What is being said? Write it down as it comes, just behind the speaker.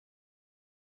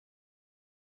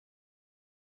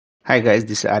Hi guys,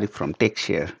 this is Arif from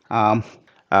TechShare.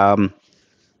 Um,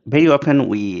 Very often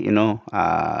we,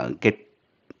 get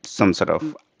some sort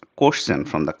of question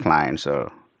from the clients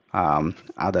or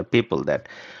other people that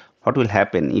what will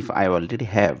happen if I already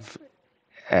have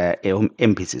a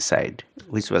MVC site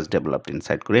which was developed in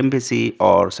Sitecore MVC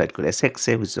or Sitecore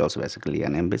SXA, which is also basically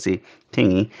an MVC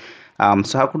thingy.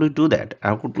 So how could we do that?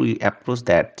 How could we approach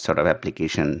that sort of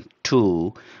application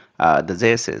to the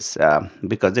JSS?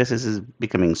 Because JSS is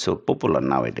becoming so popular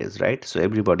nowadays, right? So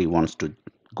everybody wants to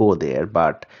go there,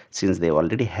 but since they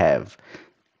already have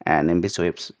an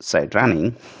MVC website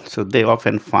running, so they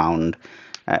often found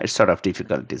sort of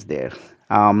difficulties there.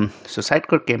 So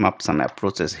Sitecore came up some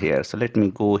approaches here. So let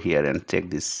me go here and check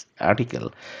this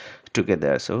article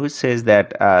together. So it says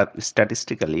that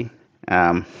statistically,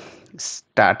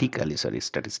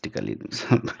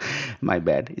 my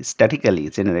bad, statically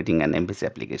generating an MVC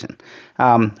application,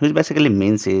 which basically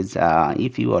means is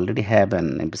if you already have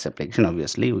an MVC application,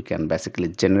 obviously we can basically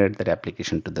generate that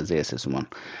application to the JSS one.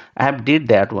 I have did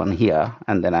that one here,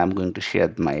 and then I'm going to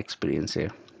share my experience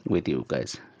here with you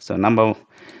guys. Number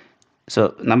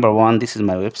one, this is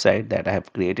my website that I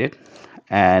have created,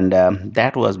 and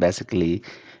that was basically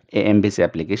a MVC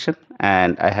application,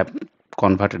 and I have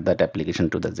converted that application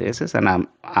to the JSS, and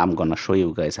I'm gonna show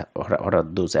you guys what are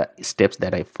those steps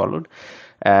that I followed.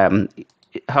 Um,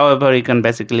 However, you can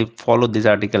basically follow this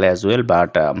article as well,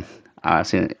 but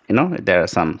since there are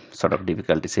some sort of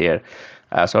difficulties here,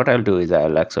 so what I'll do is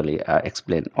I'll actually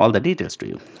explain all the details to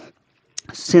you.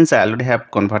 Since I already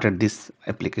have converted this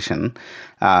application,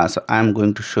 so I'm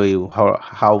going to show you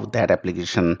how that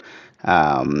application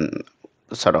um,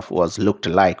 sort of was looked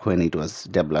like when it was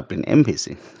developed in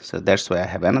MVC. So that's why I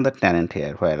have another tenant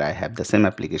here where I have the same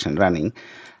application running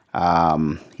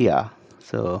here.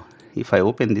 So if I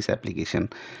open this application,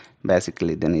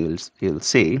 basically then you'll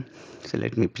see. So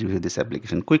let me preview this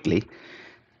application quickly,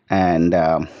 and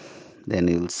then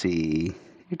you'll see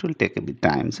it will take a bit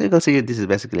time. So you can see this is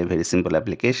basically a very simple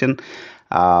application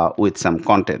with some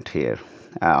content here.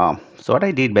 So what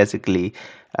I did basically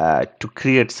to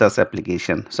create such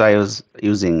application, so I was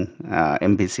using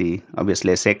MVC,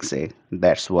 obviously SXA.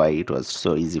 That's why it was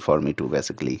so easy for me to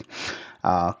basically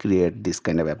create this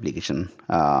kind of application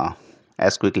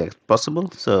as quickly as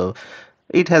possible. So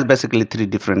it has basically three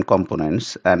different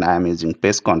components, and I am using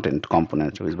page content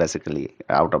component, which is basically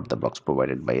out of the box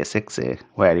provided by SXA,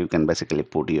 where you can basically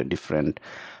put your different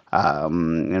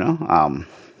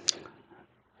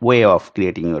way of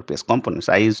creating your page components.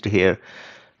 I used here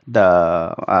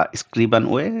the Scriban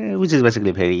way, which is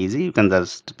basically very easy. You can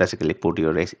just basically put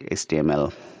your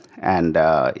HTML, and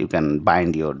you can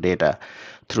bind your data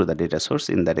through the data source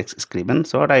in that Scriban.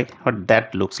 So what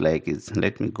that looks like is,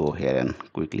 let me go here and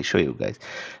quickly show you guys.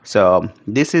 So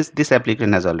this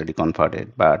application has already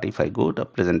converted, but if I go to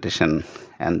presentation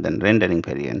and then rendering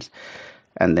variants,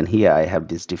 and then here I have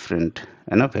these different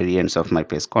variants of my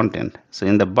page content. So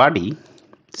in the body,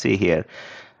 see here,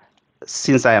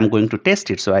 since I am going to test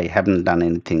it, so I haven't done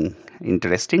anything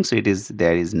interesting. So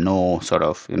there is no sort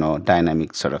of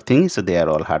dynamic sort of thing. So they are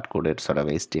all hard coded sort of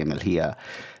HTML here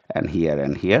and here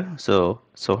and here. So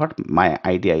what my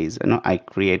idea is, I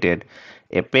created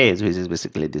a page which is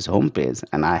basically this home page,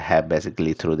 and I have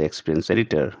basically through the experience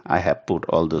editor I have put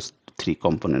all those three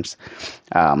components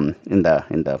in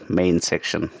the main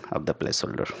section of the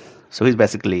placeholder. So it's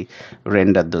basically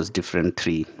rendered those different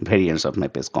three variants of my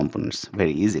page components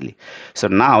very easily. So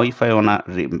now if I wanna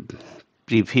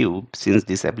preview, since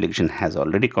this application has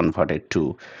already converted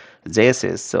to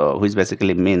JSS, so which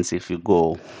basically means if you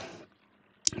go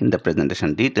in the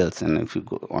presentation details, and if you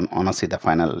go on see the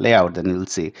final layout, then you'll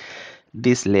see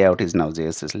this layout is now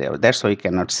JSS layout. That's why you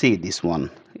cannot see this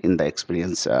one in the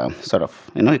experience sort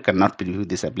of, you cannot preview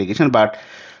this application. But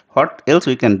what else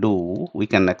we can do, we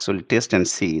can actually test and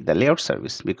see the layout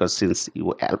service, because since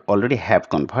you already have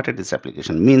converted this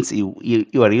application, means you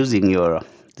are using your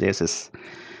JSS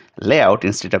layout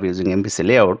instead of using MVC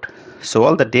layout. So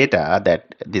all the data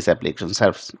that this application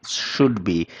serves should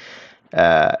be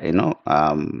uh, you know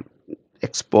um,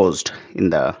 exposed in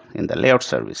the layout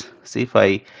service. So if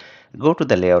I go to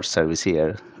the layout service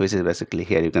here, which is basically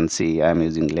here, you can see I'm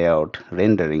using layout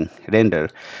render,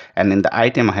 and in the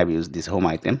item I have used this home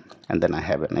item, and then I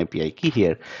have an API key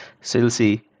here. So you'll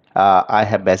see I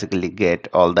have basically get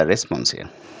all the response here.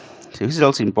 So this is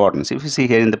also important. So if you see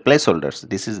here in the placeholders,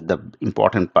 this is the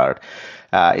important part.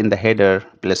 In the header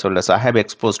placeholders, I have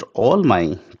exposed all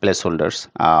my placeholders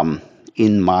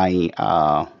in my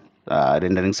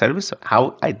rendering service.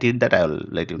 How I did that, I'll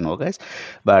let you know, guys.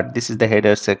 But this is the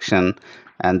header section,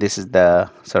 and this is the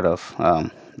sort of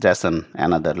JSON,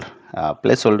 another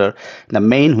placeholder. The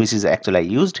main, which is actually I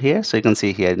used here, so you can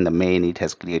see here in the main it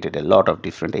has created a lot of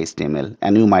different HTML,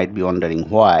 and you might be wondering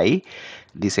why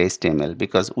this HTML,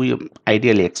 because we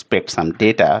ideally expect some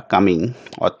data coming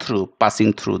or through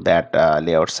passing through that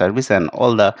layout service, and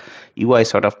all the UI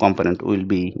sort of component will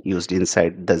be used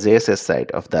inside the JSS side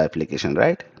of the application,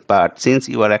 right? But since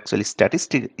you are actually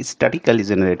statically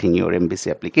generating your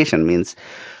MVC application, means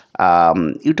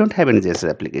you don't have any JSS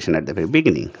application at the very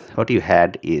beginning. What you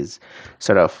had is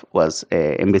sort of was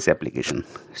a MVC application.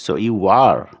 So you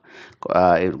are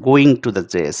going to the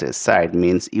JSS side,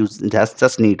 means you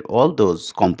just need all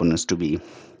those components to be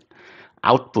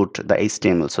output the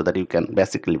HTML, so that you can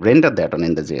basically render that on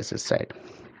in the JSS side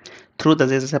through the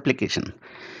JSS application.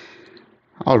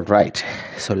 All right,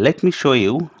 so let me show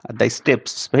you the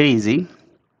steps. Very easy.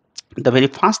 The very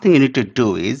first thing you need to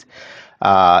do is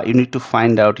you need to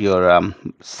find out your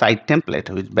site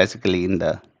template, which basically in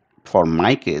the, for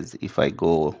my case, if I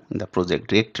go in the project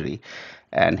directory,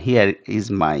 and here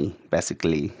is my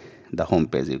basically the home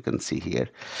page, you can see here,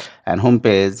 and home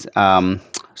page,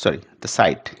 sorry, the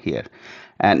site here,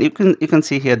 and you can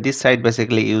see here this site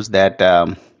basically use that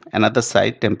another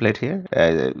site template here,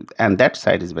 and that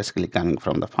site is basically coming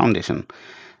from the foundation,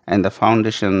 and the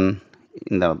foundation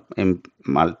in the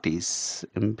MVC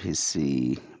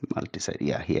multi-site,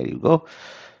 yeah, here you go.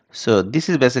 So this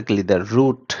is basically the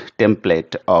root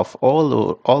template of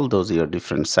all those your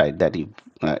different sites that you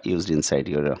used inside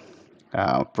your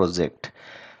project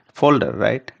folder,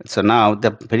 right? So now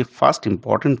the very first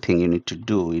important thing you need to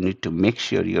do, you need to make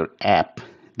sure your app,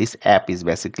 this app is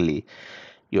basically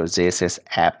your JSS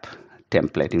app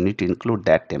template. You need to include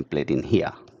that template in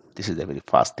here. This is the very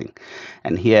first thing,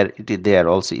 and here they are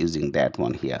also using that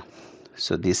one here.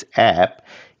 So this app,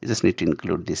 you just need to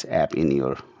include this app in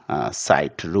your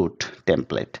site root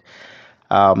template.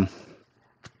 um,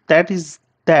 that's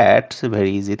a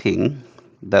very easy thing.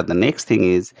 The next thing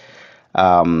is,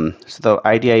 so the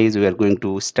idea is we are going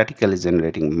to statically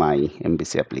generating my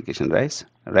MVC application,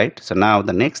 right? So now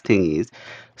the next thing is,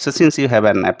 so since you have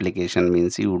an application,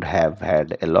 means you would have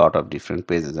had a lot of different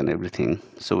pages and everything.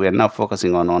 So we are now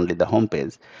focusing on only the home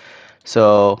page.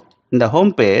 So in the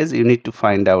home page, you need to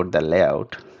find out the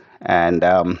layout, and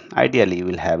ideally you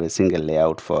will have a single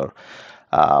layout for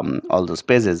all those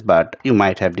pages, but you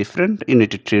might have different, you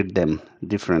need to treat them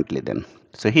differently then.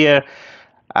 So here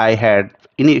I had,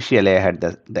 initially I had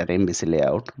that MVC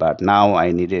layout, but now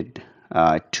I needed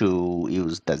to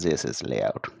use the JSS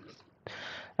layout.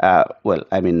 Well,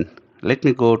 I mean, let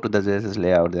me go to the JSS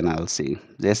layout, then I'll see.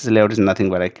 JSS layout is nothing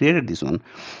but I created this one.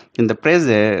 In the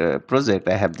project,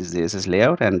 I have this JSS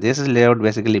layout, and JSS layout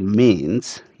basically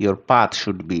means your path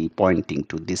should be pointing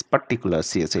to this particular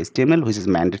CSS HTML, which is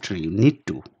mandatory. You need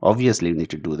to, obviously, you need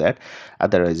to do that.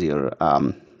 Otherwise, your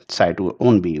site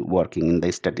won't be working in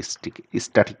the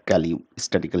statically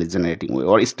generating way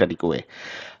or static way.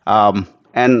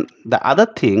 And the other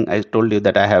thing I told you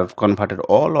that I have converted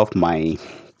all of my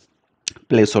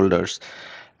placeholders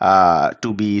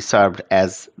to be served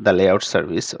as the layout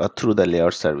service or through the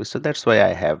layout service. So that's why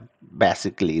I have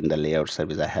basically in the layout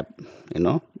service I have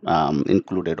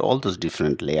included all those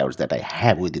different layouts that I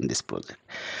have within this project.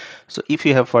 So if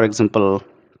you have, for example,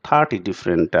 30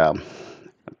 different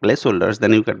placeholders,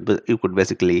 then you could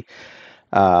basically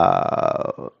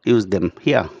use them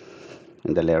here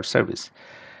in the layout service.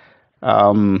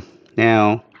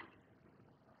 Now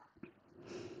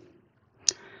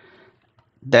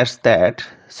that's that.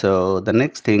 So the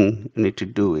next thing you need to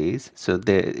do is, so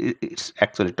it's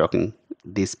actually talking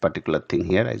this particular thing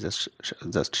here I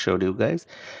just showed you guys,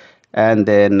 and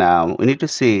then we need to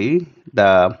see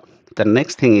the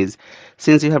next thing is,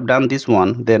 since you have done this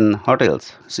one, then what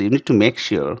else? So you need to make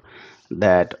sure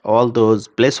that all those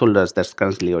placeholders that's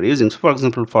currently you're using, so for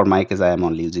example, for my case I am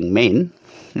only using main.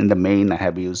 In the main I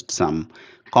have used some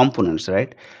components,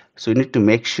 right? So you need to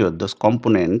make sure those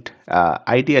component,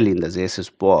 ideally in the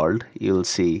JSS world, you'll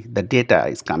see the data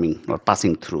is coming or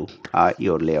passing through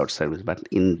your layout service. But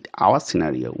in our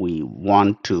scenario, we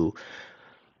want to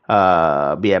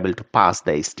be able to pass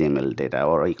the HTML data,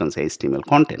 or you can say HTML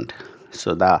content.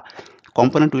 So the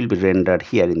component will be rendered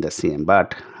here in the CM,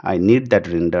 but I need that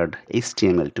rendered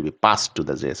HTML to be passed to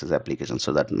the JSS application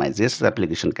so that my JSS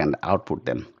application can output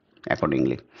them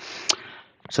accordingly.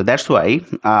 So that's why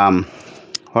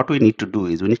what we need to do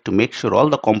is we need to make sure all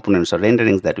the components or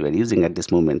renderings that we are using at this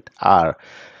moment are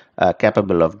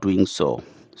capable of doing so.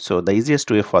 So the easiest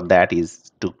way for that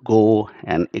is to go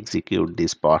and execute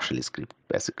this PowerShell script,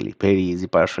 basically very easy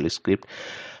PowerShell script.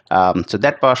 So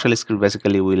that PowerShell script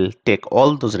basically will take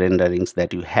all those renderings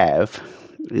that you have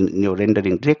in your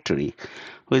rendering directory,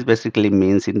 which basically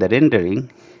means in the rendering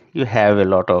you have a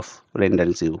lot of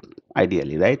renders you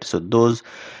ideally, right? So those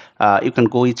you can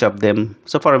go each of them.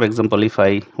 So for example, if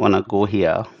I want to go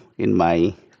here in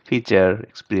my feature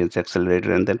experience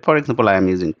accelerator, and then for example I am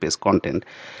using page content,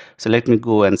 so let me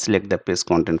go and select the page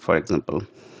content, for example,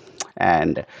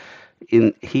 and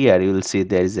in here you will see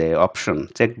there is a option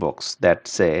checkbox that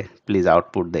say please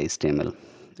output the HTML,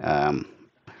 um,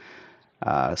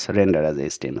 so render as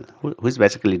HTML, which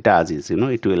basically does is,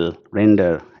 it will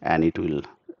render and it will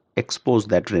expose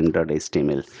that rendered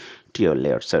HTML to your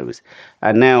layout service.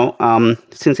 And now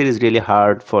since it is really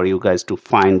hard for you guys to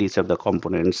find each of the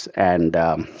components and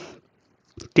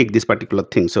take this particular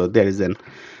thing, so there is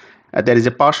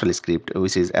a partial script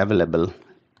which is available,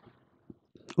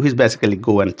 which basically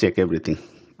go and check everything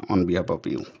on behalf of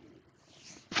you.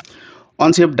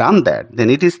 Once you've done that, then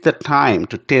it is the time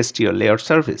to test your layout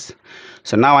service.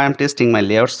 So now I am testing my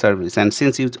layout service, and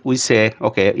since we say,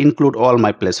 okay, include all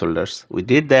my placeholders, we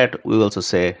did that. We also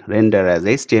say render as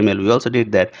HTML, we also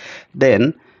did that.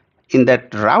 Then in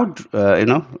that route,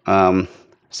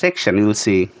 section, you will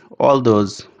see all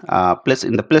those place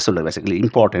in the placeholder, basically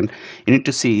important. You need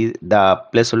to see the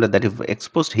placeholder that you've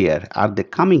exposed here, are they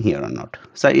coming here or not?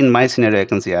 So in my scenario, I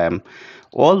can see I am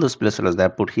all those placeholders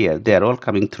that I put here, they are all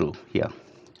coming through here.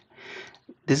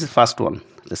 This is first one.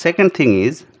 The second thing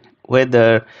is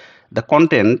whether the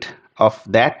content of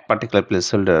that particular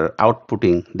placeholder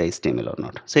outputting the HTML or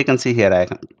not. So you can see here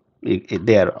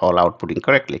they are all outputting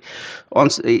correctly.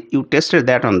 Once you tested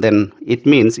that on, then it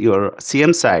means your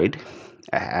CM side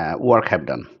work have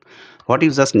done. What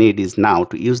you just need is now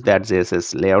to use that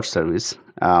JSS layout service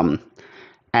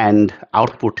and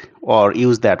output or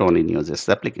use that on in your JSS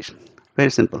application. Very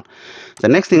simple. The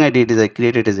next thing I did is I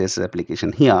created a JSS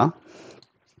application here.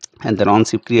 And then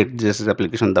once you create JSS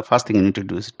application, the first thing you need to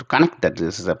do is to connect that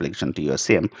JSS application to your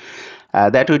SIEM.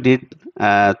 That we did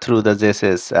through the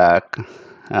JSS.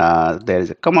 There is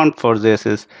a command for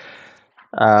JSS.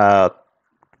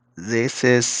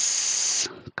 JSS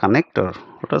connector.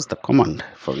 What was the command?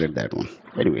 Forget that one.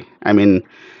 Anyway, I mean,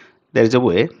 there is a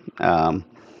way.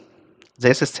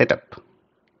 JSS setup.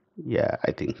 Yeah,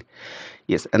 I think.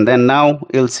 Yes, and then now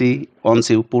you'll see once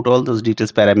you put all those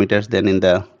details parameters, then in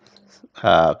the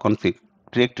config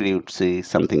directory you would see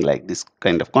something like this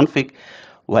kind of config,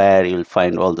 where you'll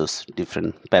find all those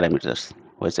different parameters,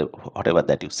 whatever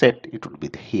that you set, it would be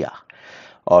here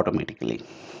automatically.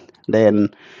 Then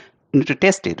you need to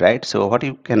test it, right? So what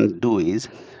you can do is,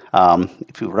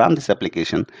 if you run this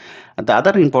application, the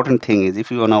other important thing is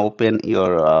if you want to open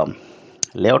your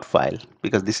layout file,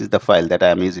 because this is the file that I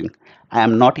am using. I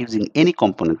am not using any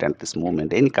component at this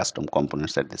moment, any custom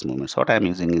components at this moment. So what I am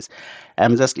using is, I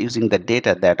am just using the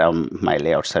data that my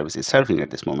layout service is serving at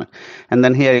this moment. And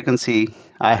then here you can see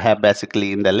I have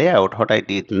basically in the layout, what I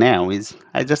did now is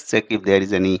I just check if there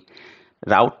is any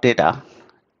route data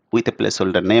with a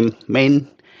placeholder name main,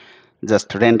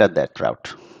 just render that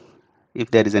route.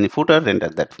 If there is any footer, render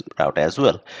that route as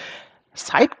well.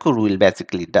 Sitecore will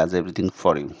basically does everything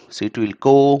for you. So it will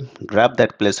go grab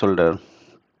that placeholder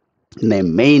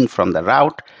name main from the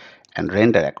route and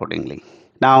render accordingly.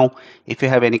 Now, if you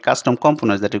have any custom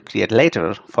components that you create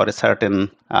later for a certain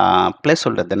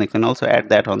placeholder, then you can also add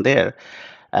that on there.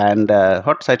 And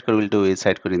what Sitecore will do is,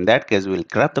 Sitecore in that case will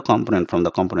grab the component from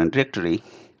the component directory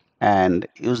and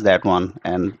use that one,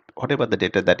 and whatever the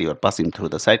data that you are passing through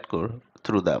the Sitecore,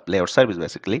 through the layout service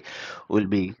basically, will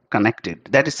be connected.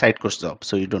 That is Sitecore's job,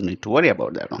 so you don't need to worry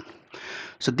about that one.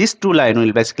 So this two line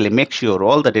will basically make sure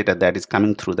all the data that is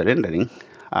coming through the rendering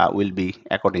will be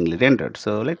accordingly rendered.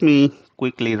 So let me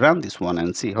quickly run this one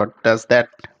and see what does that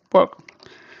work.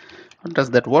 What does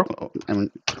that work? I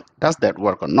mean, does that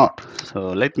work or not? So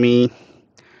let me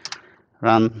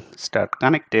run start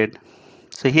connected.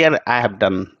 So here I have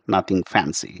done nothing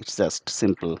fancy. It's just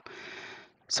simple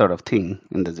sort of thing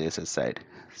in the JSS side.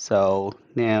 So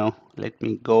now let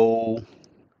me go.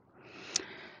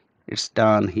 It's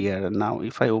done here. Now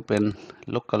if I open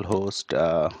localhost,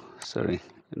 sorry,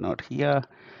 not here.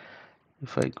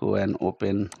 If I go and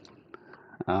open,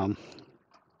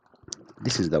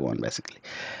 this is the one basically,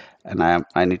 and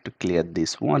I need to clear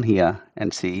this one here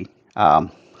and see. Oh,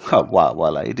 wow,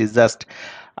 voila! It is just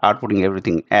outputting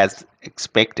everything as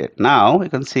expected. Now you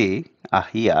can see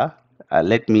here.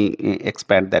 Let me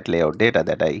expand that layout data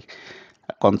that I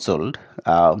consoled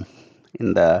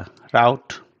in the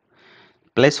route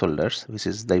placeholders, which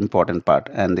is the important part,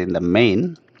 and in the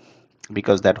main,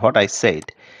 because that what I said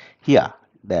here,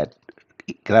 that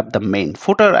grab the main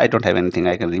footer. I don't have anything,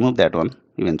 I can remove that one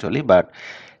eventually, but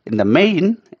in the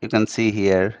main you can see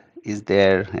here, is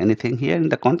there anything here in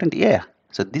the content? Yeah,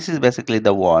 So this is basically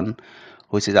the one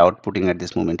which is outputting at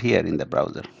this moment here in the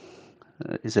browser.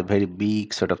 It's a very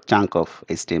big sort of chunk of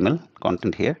HTML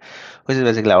content here, which is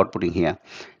basically outputting here.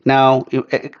 Now,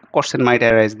 a question might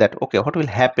arise that, okay, what will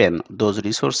happen those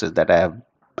resources that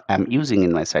I'm using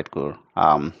in my Sitecore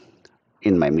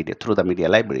in my media through the media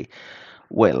library?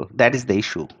 Well, that is the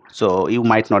issue. So you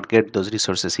might not get those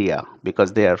resources here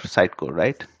because they are Sitecore,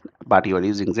 right? But you are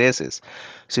using JSS.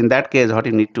 So in that case, what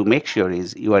you need to make sure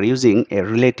is you are using a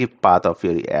relative path of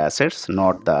your assets,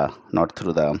 not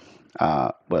through the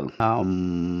well.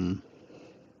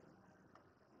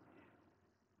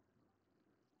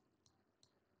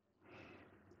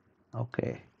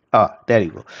 Okay. Ah, there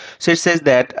you go. So it says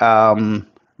that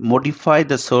modify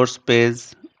the source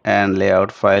page and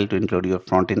layout file to include your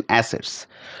front-end assets.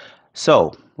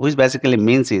 So, which basically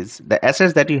means is the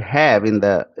assets that you have in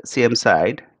the CM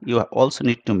side, you also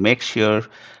need to make sure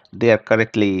they are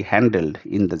correctly handled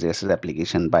in the JSS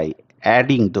application by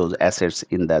adding those assets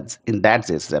in that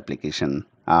JSS application.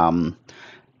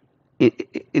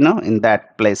 In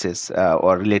that places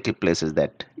or relative places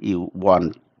that you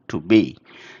want to be.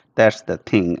 That's the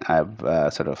thing I've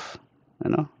sort of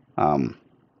you know um,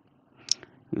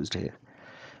 used here.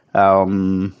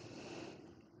 Um,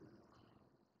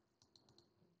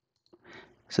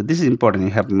 So this is important. You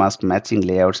have must matching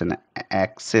layouts and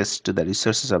access to the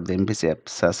resources of the MVC app,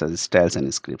 such as styles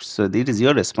and scripts. So it is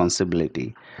your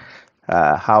responsibility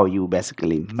how you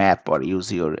basically map or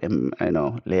use your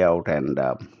layout and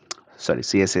sorry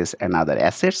CSS and other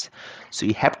assets. So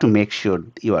you have to make sure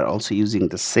you are also using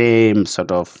the same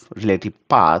sort of relative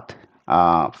path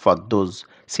for those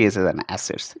CSS and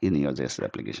assets in your JSS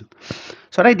application.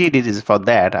 So what I did is for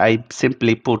that I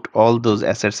simply put all those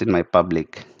assets in my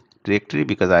public directory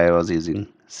because I was using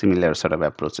similar sort of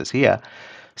approaches here.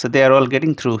 So they are all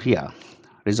getting through here,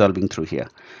 resolving through here,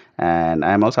 and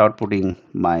I'm also outputting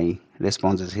my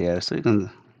responses here so you can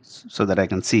so that I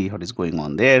can see what is going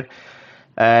on there.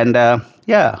 And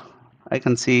yeah, I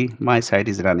can see my site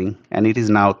is running and it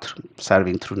is now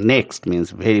serving through next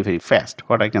means very fast.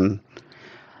 What I can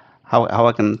how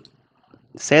I can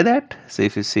say that, so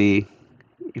if you see,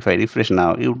 if I refresh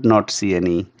now, you would not see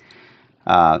any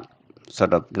uh,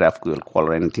 sort of GraphQL call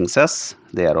or anything such.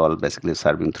 They are all basically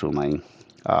serving through my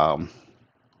um,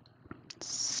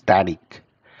 static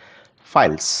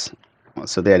files.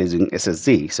 So they are using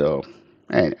SSG. So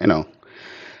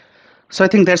so I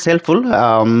think that's helpful.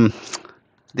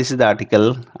 This is the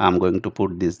article. I'm going to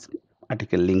put this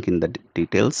article link in the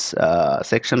details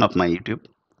section of my YouTube,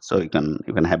 so you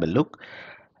can have a look.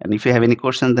 And if you have any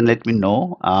questions, then let me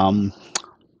know.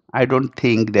 I don't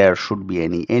think there should be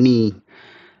any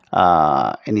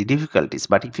difficulties,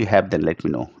 but if you have, then let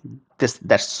me know.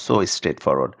 That's so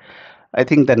straightforward. I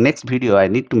think the next video I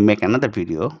need to make another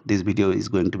video. This video is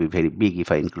going to be very big if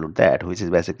I include that, which is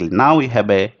basically now we have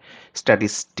a static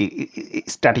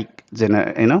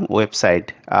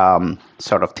website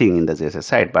sort of thing in the JSS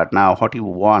site, but now what you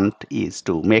want is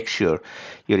to make sure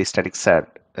your static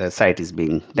site is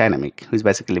being dynamic, which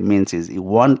basically means is you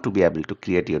want to be able to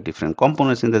create your different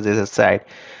components in the JSS site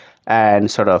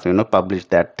and sort of publish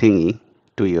that thingy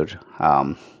to your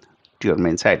um, to your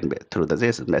main site through the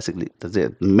JSS. Basically,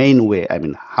 the main way, I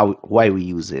mean, why we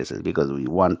use this is because we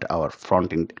want our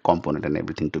front end component and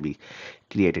everything to be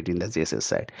created in the JSS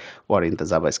site or in the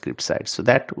JavaScript site. So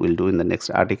that we'll do in the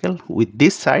next article with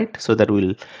this site, so that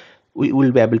we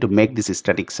will be able to make this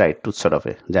static site to sort of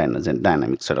a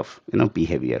dynamic sort of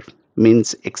behavior,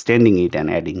 means extending it and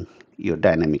adding your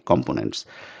dynamic components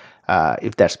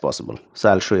if that's possible. So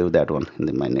I'll show you that one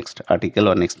in my next article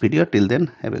or next video. Till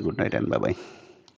then, have a good night and bye bye.